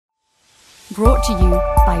Brought to you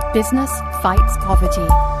by Business Fights Poverty.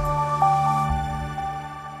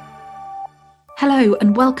 Hello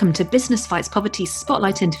and welcome to Business Fights Poverty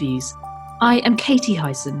Spotlight Interviews. I am Katie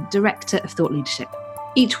Hyson, Director of Thought Leadership.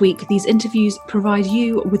 Each week, these interviews provide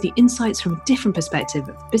you with the insights from a different perspective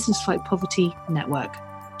of the Business Fight Poverty Network,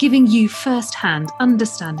 giving you first-hand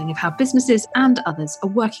understanding of how businesses and others are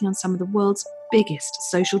working on some of the world's biggest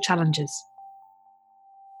social challenges.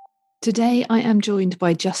 Today, I am joined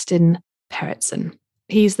by Justin Peretson.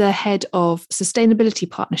 He's the head of sustainability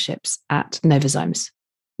partnerships at Novozymes.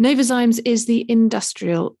 Novozymes is the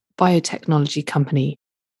industrial biotechnology company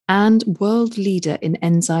and world leader in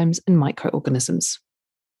enzymes and microorganisms.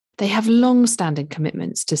 They have long-standing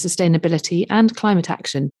commitments to sustainability and climate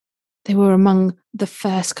action. They were among the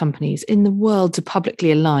first companies in the world to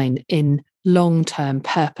publicly align in long-term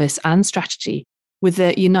purpose and strategy with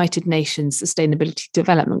the United Nations Sustainability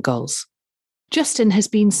Development Goals. Justin has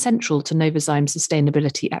been central to Novozymes'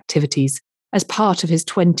 sustainability activities as part of his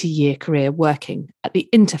 20-year career working at the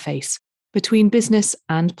interface between business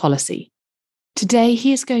and policy. Today,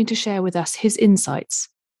 he is going to share with us his insights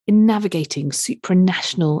in navigating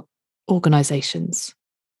supranational organisations,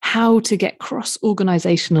 how to get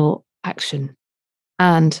cross-organisational action,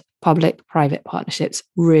 and public-private partnerships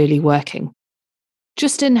really working.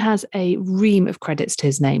 Justin has a ream of credits to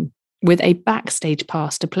his name, with a backstage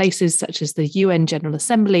pass to places such as the UN General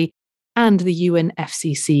Assembly and the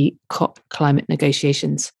UNFCCC COP climate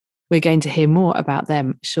negotiations. We're going to hear more about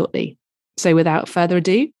them shortly. So without further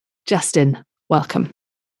ado, Justin, welcome.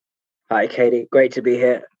 Hi, Katie. Great to be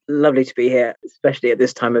here. Lovely to be here, especially at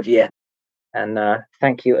this time of year. And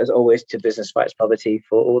thank you, as always, to Business Fights Poverty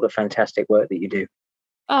for all the fantastic work that you do.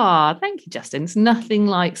 Thank you, Justin. It's nothing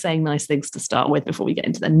like saying nice things to start with before we get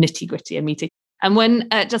into the nitty-gritty of meeting. And when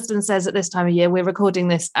Justin says at this time of year, we're recording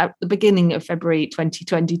this at the beginning of February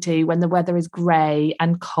 2022, when the weather is grey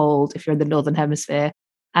and cold if you're in the Northern Hemisphere.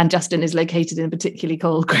 And Justin is located in a particularly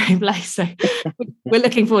cold, grey place. So we're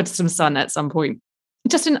looking forward to some sun at some point.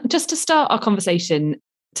 Justin, just to start our conversation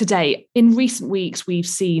today, in recent weeks, we've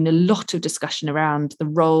seen a lot of discussion around the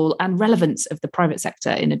role and relevance of the private sector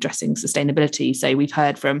in addressing sustainability. So we've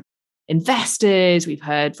heard from investors, we've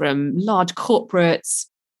heard from large corporates,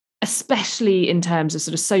 especially in terms of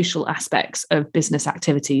sort of social aspects of business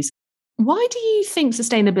activities. Why do you think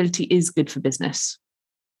sustainability is good for business?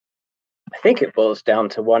 I think it boils down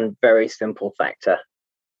to one very simple factor,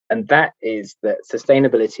 and that is that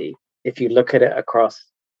sustainability, if you look at it across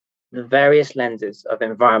the various lenses of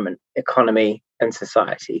environment, economy, and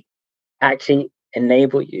society, actually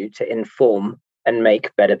enable you to inform and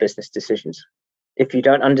make better business decisions. If you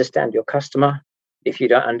don't understand your customer, if you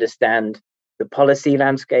don't understand the policy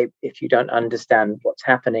landscape, if you don't understand what's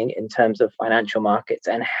happening in terms of financial markets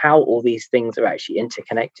and how all these things are actually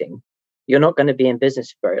interconnecting, you're not going to be in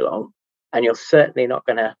business for very long. And you're certainly not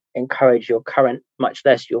going to encourage your current, much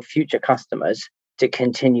less your future customers, to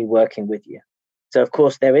continue working with you. So, of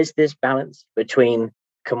course, there is this balance between,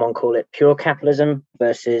 call it pure capitalism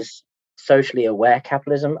versus socially aware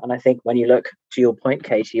capitalism. And I think when you look, to your point,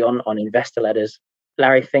 Katie, on investor letters,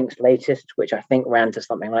 Larry Fink's latest, which I think ran to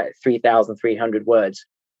something like 3,300 words,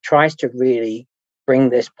 tries to really bring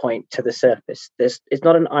this point to the surface. It's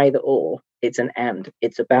not an either or, it's an and.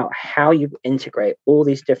 It's about how you integrate all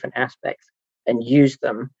these different aspects and use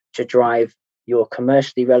them to drive your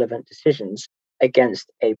commercially relevant decisions against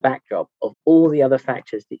a backdrop of all the other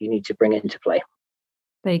factors that you need to bring into play.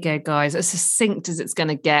 There you go, guys. As succinct as it's going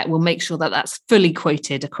to get. We'll make sure that that's fully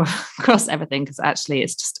quoted across everything, because actually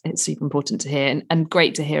it's super important to hear and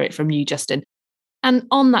great to hear it from you, Justin. And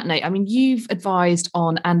on that note, I mean, you've advised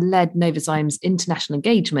on and led Novozymes' international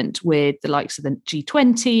engagement with the likes of the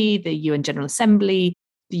G20, the UN General Assembly,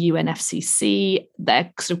 the UNFCCC,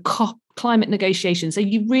 their sort of COP climate negotiations. So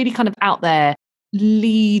you're really kind of out there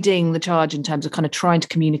leading the charge in terms of kind of trying to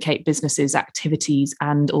communicate businesses' activities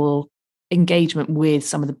and or engagement with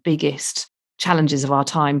some of the biggest challenges of our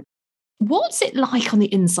time. What's it like on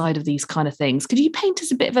the inside of these kind of things? Could you paint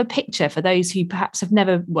us a bit of a picture for those who perhaps have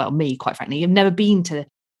never, well, me, quite frankly, have never been to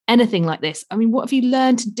anything like this? I mean, what have you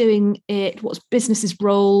learned doing it? What's business's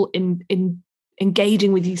role in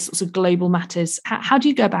engaging with these sorts of global matters? How do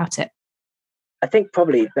you go about it? I think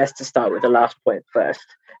probably best to start with the last point first,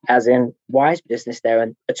 as in, why is business there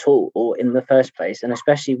at all, or in the first place? And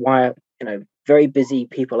especially why, very busy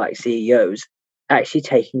people like CEOs actually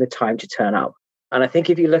taking the time to turn up. And I think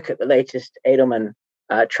if you look at the latest Edelman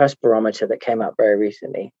Trust Barometer that came out very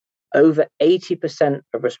recently, over 80%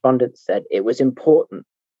 of respondents said it was important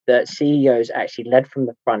that CEOs actually led from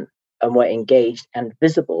the front and were engaged and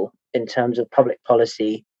visible in terms of public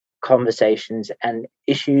policy conversations and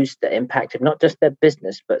issues that impacted not just their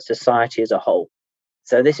business, but society as a whole.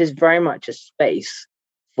 So this is very much a space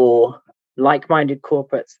for like-minded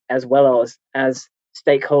corporates as well as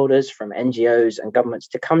stakeholders from NGOs and governments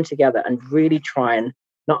to come together and really try and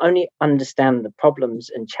not only understand the problems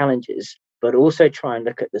and challenges, but also try and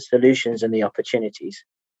look at the solutions and the opportunities.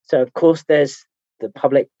 So of course, there's the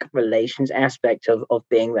public relations aspect of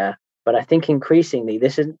being there. But I think increasingly,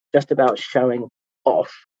 this isn't just about showing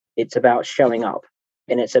off. It's about showing up.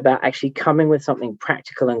 And it's about actually coming with something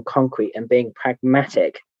practical and concrete and being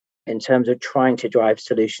pragmatic in terms of trying to drive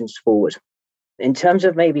solutions forward. In terms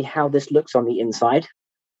of maybe how this looks on the inside,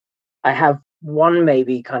 I have one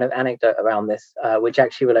maybe kind of anecdote around this, which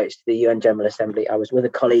actually relates to the UN General Assembly. I was with a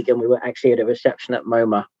colleague and we were actually at a reception at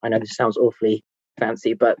MoMA. I know this sounds awfully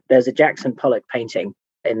fancy, but there's a Jackson Pollock painting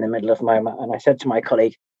in the middle of MoMA. And I said to my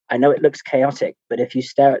colleague, I know it looks chaotic, but if you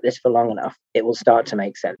stare at this for long enough, it will start to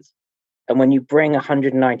make sense. And when you bring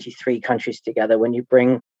 193 countries together, when you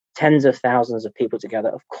bring tens of thousands of people together,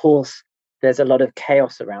 of course, there's a lot of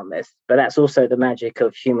chaos around this, but that's also the magic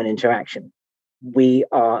of human interaction. We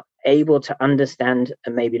are able to understand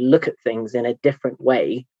and maybe look at things in a different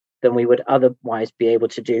way than we would otherwise be able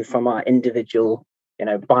to do from our individual,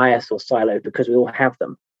 bias or silo, because we all have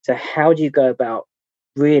them. So how do you go about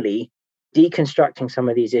really deconstructing some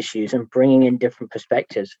of these issues and bringing in different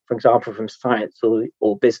perspectives, for example, from science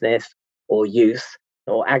or business or youth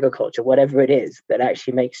or agriculture, whatever it is that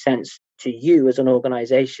actually makes sense to you as an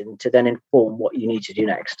organization to then inform what you need to do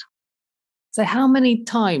next? So how many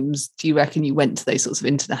times do you reckon you went to those sorts of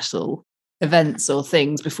international events or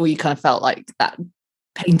things before you kind of felt like that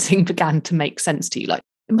painting began to make sense to you? Like,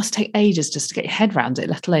 it must take ages just to get your head around it,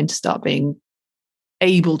 let alone to start being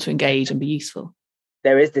able to engage and be useful.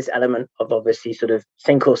 There is this element of obviously sort of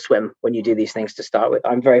sink or swim when you do these things to start with.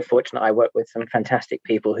 I'm very fortunate. I work with some fantastic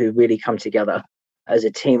people who really come together as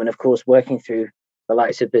a team. And of course, working through the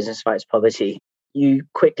likes of Business Fights Poverty, you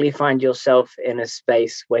quickly find yourself in a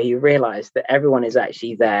space where you realize that everyone is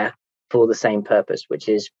actually there for the same purpose, which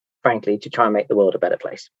is, frankly, to try and make the world a better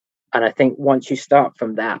place. And I think once you start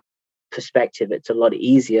from that perspective, it's a lot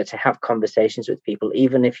easier to have conversations with people,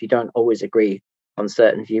 even if you don't always agree on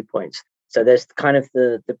certain viewpoints. So there's kind of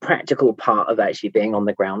the practical part of actually being on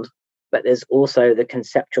the ground, but there's also the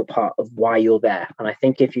conceptual part of why you're there. And I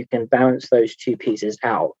think if you can balance those two pieces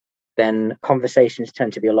out, then conversations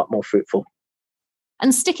tend to be a lot more fruitful.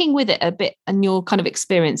 And sticking with it a bit and your kind of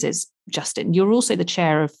experiences, Justin, you're also the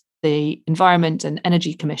chair of the Environment and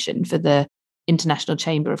Energy Commission for the International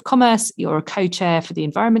Chamber of Commerce. You're a co-chair for the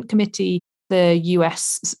Environment Committee, the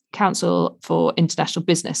US Council for International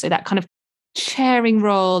Business. So that kind of chairing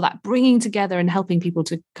role, that bringing together and helping people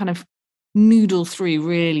to kind of noodle through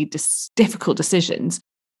really difficult decisions.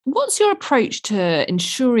 What's your approach to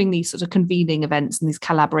ensuring these sort of convening events and these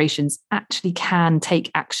collaborations actually can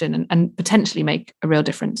take action and potentially make a real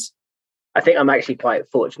difference? I think I'm actually quite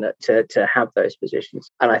fortunate to have those positions.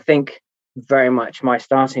 And I think very much my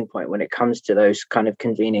starting point when it comes to those kind of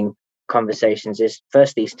convening conversations is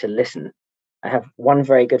firstly to listen. I have one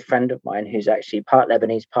very good friend of mine who's actually part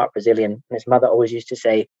Lebanese, part Brazilian. And his mother always used to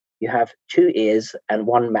say, you have 2 ears and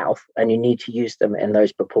 1 mouth, and you need to use them in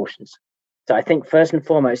those proportions. So I think first and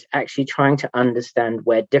foremost, actually trying to understand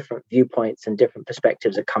where different viewpoints and different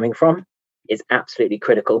perspectives are coming from is absolutely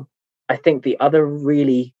critical. I think the other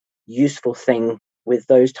really useful thing with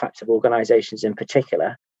those types of organizations in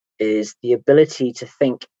particular is the ability to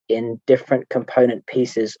think in different component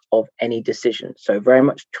pieces of any decision. So very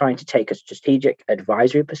much trying to take a strategic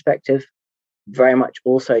advisory perspective, very much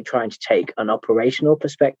also trying to take an operational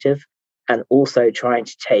perspective, and also trying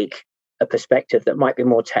to take a perspective that might be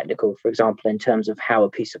more technical, for example, in terms of how a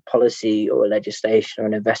piece of policy or a legislation or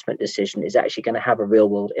an investment decision is actually going to have a real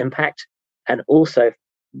world impact. And also,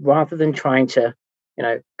 rather than trying to,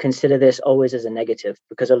 consider this always as a negative,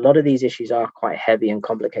 because a lot of these issues are quite heavy and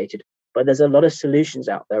complicated, but there's a lot of solutions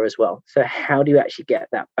out there as well. So how do you actually get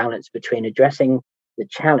that balance between addressing the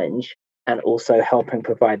challenge and also helping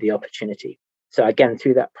provide the opportunity? So again,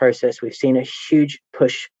 through that process, we've seen a huge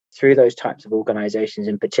push through those types of organizations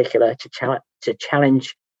in particular to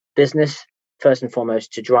challenge business, first and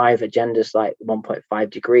foremost, to drive agendas like the 1.5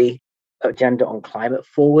 degree agenda on climate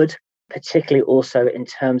forward, particularly also in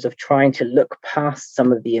terms of trying to look past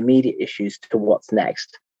some of the immediate issues to what's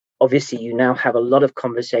next. Obviously, you now have a lot of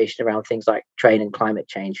conversation around things like trade and climate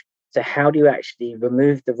change. So how do you actually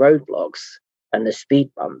remove the roadblocks and the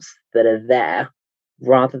speed bumps that are there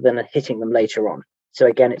rather than hitting them later on? So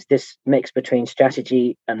again, it's this mix between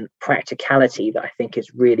strategy and practicality that I think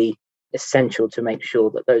is really essential to make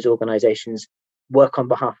sure that those organizations work on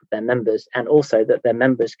behalf of their members, and also that their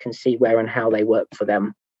members can see where and how they work for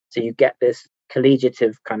them. So you get this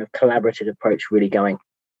collegiative kind of collaborative approach really going.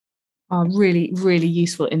 Really, really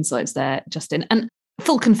useful insights there, Justin. And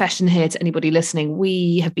full confession here to anybody listening,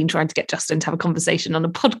 we have been trying to get Justin to have a conversation on a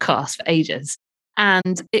podcast for ages.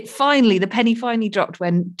 And the penny finally dropped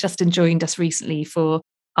when Justin joined us recently for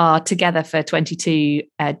our Together for 22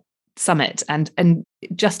 summit. And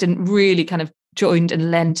Justin really kind of joined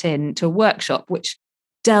and lent in to a workshop which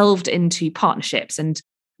delved into partnerships and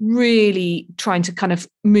really trying to kind of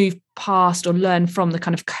move past or learn from the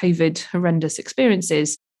kind of COVID horrendous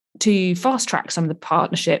experiences to fast track some of the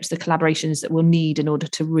partnerships, the collaborations that we'll need in order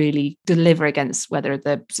to really deliver against whether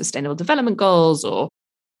the Sustainable Development Goals or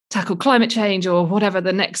tackle climate change or whatever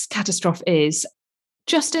the next catastrophe is.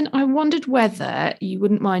 Justin, I wondered whether you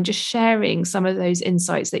wouldn't mind just sharing some of those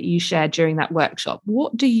insights that you shared during that workshop.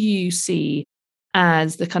 What do you see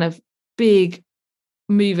as the kind of big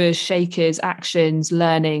movers, shakers, actions,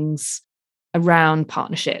 learnings around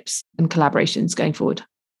partnerships and collaborations going forward?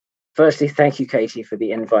 Firstly, thank you, Katie, for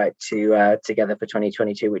the invite to Together for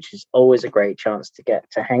 2022, which is always a great chance to get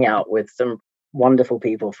to hang out with some wonderful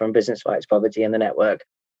people from Business Fights Poverty and the network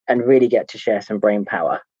and really get to share some brain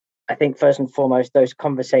power. I think first and foremost, those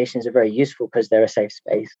conversations are very useful because they're a safe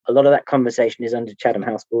space. A lot of that conversation is under Chatham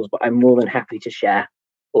House rules, but I'm more than happy to share,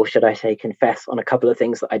 or should I say confess, on a couple of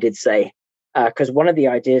things that I did say. Because one of the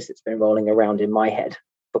ideas that's been rolling around in my head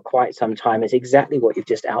for quite some time is exactly what you've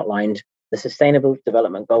just outlined. The Sustainable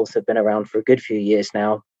Development Goals have been around for a good few years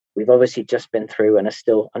now. We've obviously just been through and are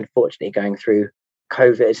still, unfortunately, going through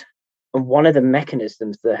COVID. And one of the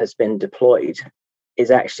mechanisms that has been deployed is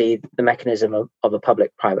actually the mechanism of a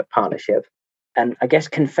public-private partnership. And I guess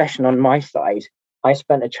confession on my side, I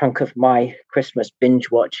spent a chunk of my Christmas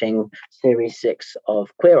binge-watching Series 6 of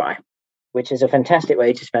Queer Eye, which is a fantastic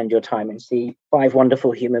way to spend your time and see 5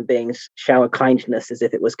 wonderful human beings shower kindness as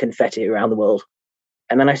if it was confetti around the world.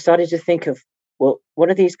 And then I started to think of, well, what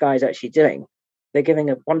are these guys actually doing? They're giving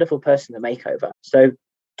a wonderful person a makeover. So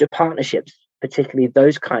do partnerships, particularly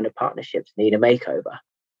those kind of partnerships, need a makeover?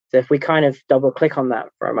 So if we kind of double click on that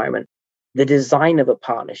for a moment, the design of a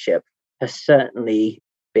partnership has certainly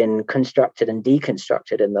been constructed and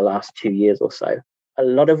deconstructed in the last 2 years or so. A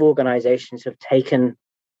lot of organizations have taken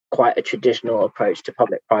quite a traditional approach to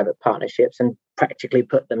public-private partnerships and practically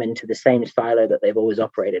put them into the same silo that they've always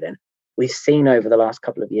operated in. We've seen over the last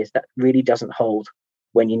couple of years that really doesn't hold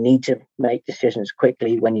when you need to make decisions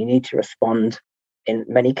quickly, when you need to respond in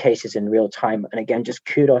many cases in real time. And again, just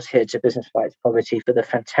kudos here to Business Fights Poverty for the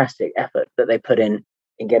fantastic effort that they put in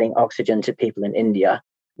getting oxygen to people in India,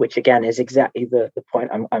 which again is exactly the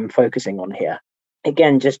point I'm focusing on here.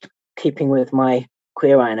 Again, just keeping with my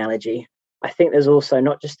Queer Eye analogy, I think there's also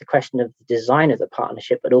not just the question of the design of the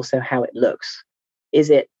partnership, but also how it looks.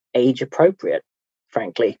 Is it age appropriate,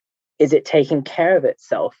 frankly? Is it taking care of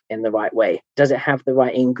itself in the right way? Does it have the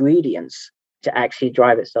right ingredients to actually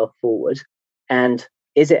drive itself forward? And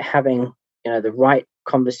is it having, the right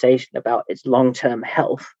conversation about its long-term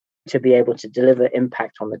health to be able to deliver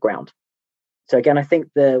impact on the ground? So again, I think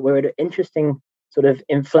we're at an interesting sort of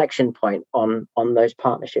inflection point on those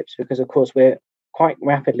partnerships, because of course we're quite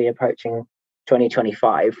rapidly approaching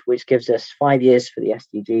 2025, which gives us 5 years for the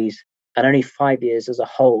SDGs and only 5 years as a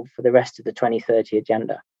whole for the rest of the 2030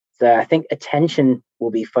 agenda. So I think attention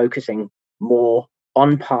will be focusing more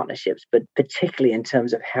on partnerships, but particularly in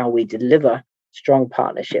terms of how we deliver strong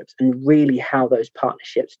partnerships and really how those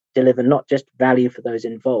partnerships deliver not just value for those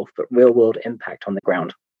involved, but real world impact on the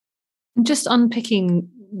ground. Just unpicking,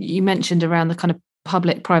 you mentioned around the kind of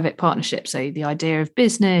public-private partnership, so the idea of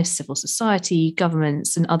business, civil society,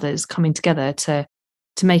 governments and others coming together to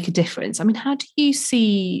make a difference. I mean, how do you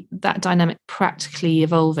see that dynamic practically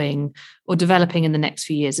evolving or developing in the next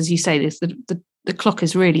few years? As you say, the clock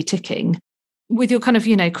is really ticking. With your kind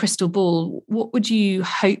of, crystal ball, what would you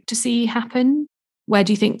hope to see happen? Where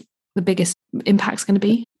do you think the biggest impact's going to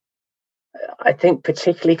be? I think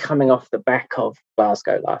particularly coming off the back of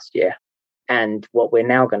Glasgow last year and what we're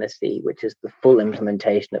now going to see, which is the full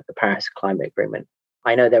implementation of the Paris Climate Agreement.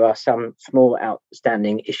 I know there are some small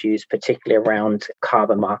outstanding issues, particularly around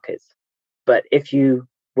carbon markets. But if you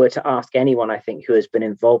were to ask anyone, I think, who has been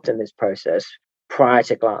involved in this process prior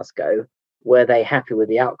to Glasgow, were they happy with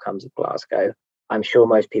the outcomes of Glasgow? I'm sure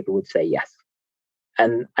most people would say yes.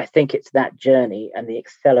 And I think it's that journey and the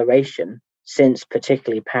acceleration since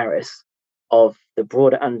particularly Paris of the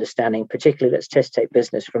broader understanding, particularly let's just take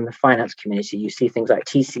business from the finance community. You see things like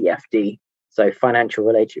TCFD, so financial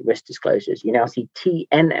related risk disclosures. You now see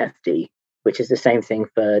TNFD, which is the same thing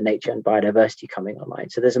for nature and biodiversity coming online.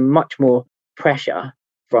 So there's a much more pressure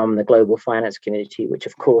from the global finance community, which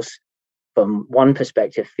of course, from one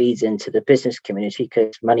perspective, feeds into the business community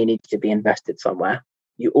because money needs to be invested somewhere.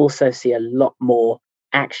 You also see a lot more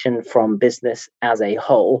action from business as a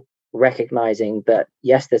whole, recognizing that,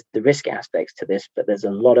 yes, there's the risk aspects to this, but there's a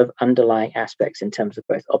lot of underlying aspects in terms of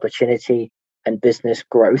both opportunity and business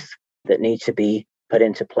growth that need to be put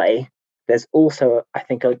into play. There's also, I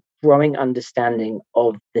think, a growing understanding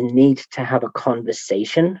of the need to have a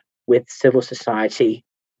conversation with civil society,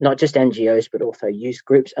 not just NGOs, but also youth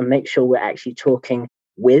groups, and make sure we're actually talking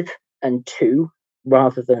with and to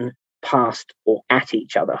rather than past or at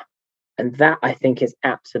each other. And that, I think, is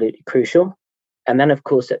absolutely crucial. And then, of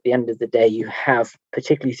course, at the end of the day, you have,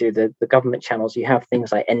 particularly through the government channels, you have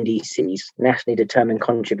things like NDCs, nationally determined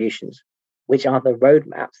contributions, which are the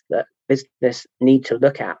roadmaps that business need to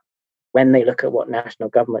look at when they look at what national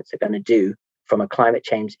governments are going to do from a climate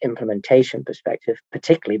change implementation perspective,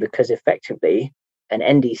 particularly because effectively an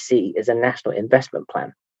NDC is a national investment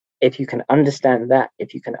plan. If you can understand that,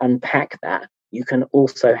 if you can unpack that, you can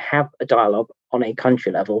also have a dialogue on a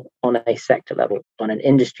country level, on a sector level, on an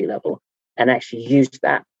industry level, and actually use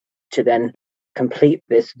that to then complete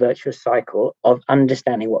this virtuous cycle of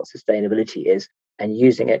understanding what sustainability is and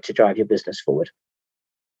using it to drive your business forward.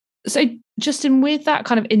 So, Justin, with that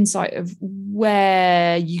kind of insight of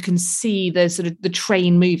where you can see the sort of the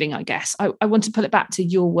train moving, I guess, I want to pull it back to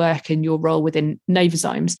your work and your role within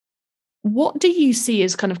Novozymes. What do you see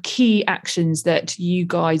as kind of key actions that you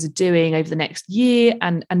guys are doing over the next year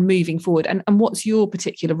and moving forward? And what's your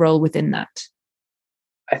particular role within that?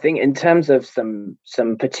 I think in terms of some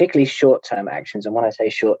particularly short-term actions, and when I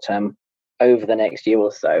say short-term, over the next year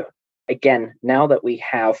or so, again, now that we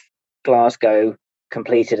have Glasgow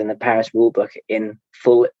completed and the Paris Rulebook in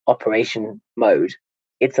full operation mode,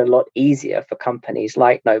 it's a lot easier for companies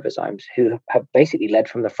like Novozymes, who have basically led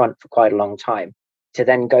from the front for quite a long time, to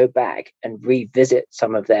then go back and revisit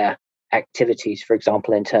some of their activities, for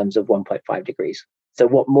example, in terms of 1.5 degrees. So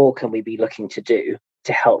what more can we be looking to do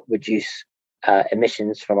to help reduce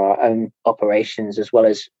emissions from our own operations, as well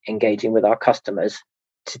as engaging with our customers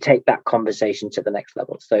to take that conversation to the next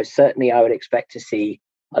level? So certainly I would expect to see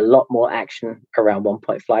a lot more action around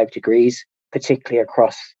 1.5 degrees, particularly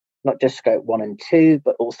across not just scope 1 and 2,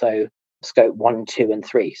 but also scope 1, 2, and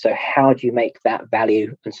 3. So how do you make that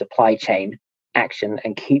value and supply chain action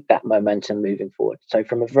and keep that momentum moving forward? So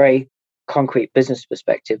from a very concrete business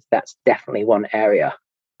perspective, that's definitely one area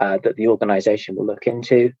that the organization will look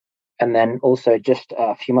into. And then also just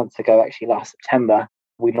a few months ago, actually last September,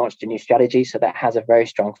 we launched a new strategy. So that has a very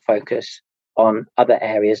strong focus on other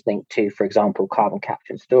areas linked to, for example, carbon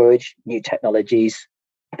capture and storage, new technologies,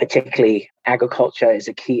 particularly agriculture is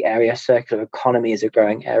a key area. Circular economy is a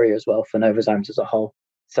growing area as well for Novozymes as a whole.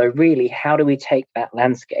 So really, how do we take that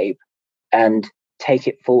landscape and take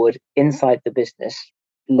it forward inside the business,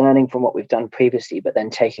 learning from what we've done previously, but then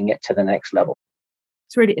taking it to the next level?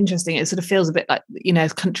 It's really interesting. It sort of feels a bit like,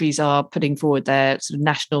 countries are putting forward their sort of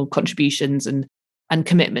national contributions and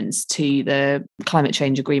commitments to the climate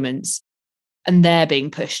change agreements, and they're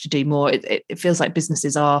being pushed to do more. It feels like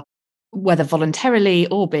businesses are, whether voluntarily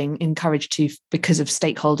or being encouraged to, because of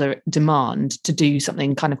stakeholder demand, to do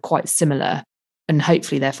something kind of quite similar. And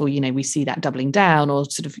hopefully, therefore, we see that doubling down or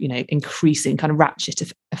sort of, increasing kind of ratchet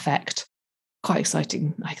effect. Quite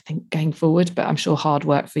exciting, I think, going forward, but I'm sure hard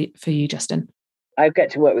work for you, Justin. I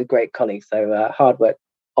get to work with great colleagues, so hard work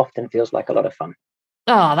often feels like a lot of fun.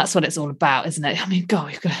 Oh, that's what it's all about, isn't it? I mean, God,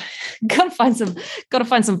 we've got to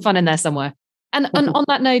find some fun in there somewhere. And on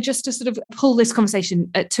that note, just to sort of pull this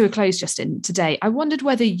conversation to a close, Justin, today, I wondered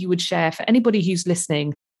whether you would share, for anybody who's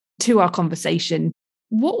listening to our conversation,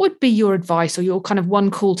 what would be your advice or your kind of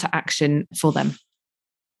one call to action for them?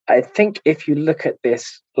 I think if you look at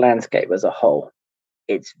this landscape as a whole,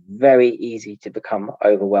 it's very easy to become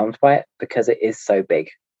overwhelmed by it because it is so big.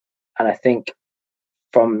 And I think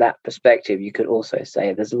from that perspective, you could also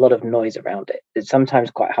say there's a lot of noise around it. It's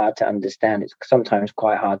sometimes quite hard to understand. It's sometimes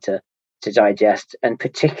quite hard to digest. And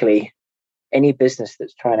particularly any business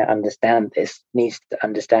that's trying to understand this needs to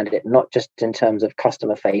understand it, not just in terms of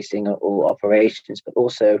customer facing or operations, but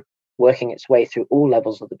also working its way through all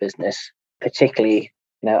levels of the business, particularly,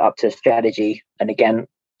 up to strategy. And again,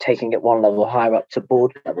 taking it one level higher up to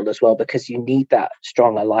board level as well, because you need that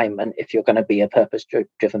strong alignment if you're going to be a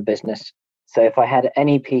purpose-driven business. So if I had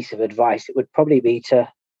any piece of advice, it would probably be to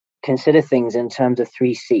consider things in terms of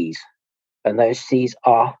 3 C's. And those C's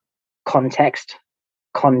are context,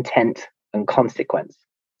 content, and consequence,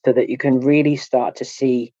 so that you can really start to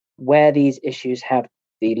see where these issues have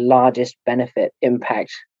the largest benefit,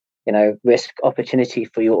 impact, risk, opportunity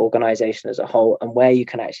for your organization as a whole, and where you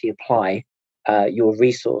can actually apply your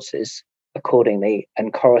resources accordingly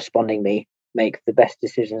and correspondingly make the best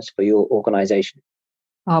decisions for your organization.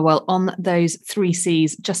 Well, on those 3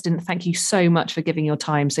 C's, Justin, thank you so much for giving your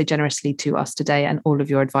time so generously to us today and all of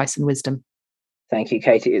your advice and wisdom. Thank you,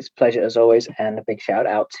 Katie. It's a pleasure as always, and a big shout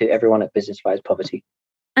out to everyone at Business Fights Poverty.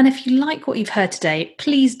 And if you like what you've heard today,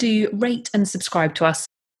 please do rate and subscribe to us.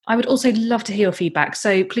 I would also love to hear your feedback,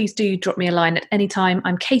 so please do drop me a line at any time.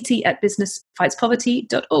 I'm Katie at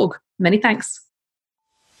businessfightspoverty.org. Many thanks.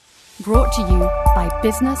 Brought to you by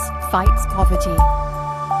Business Fights Poverty.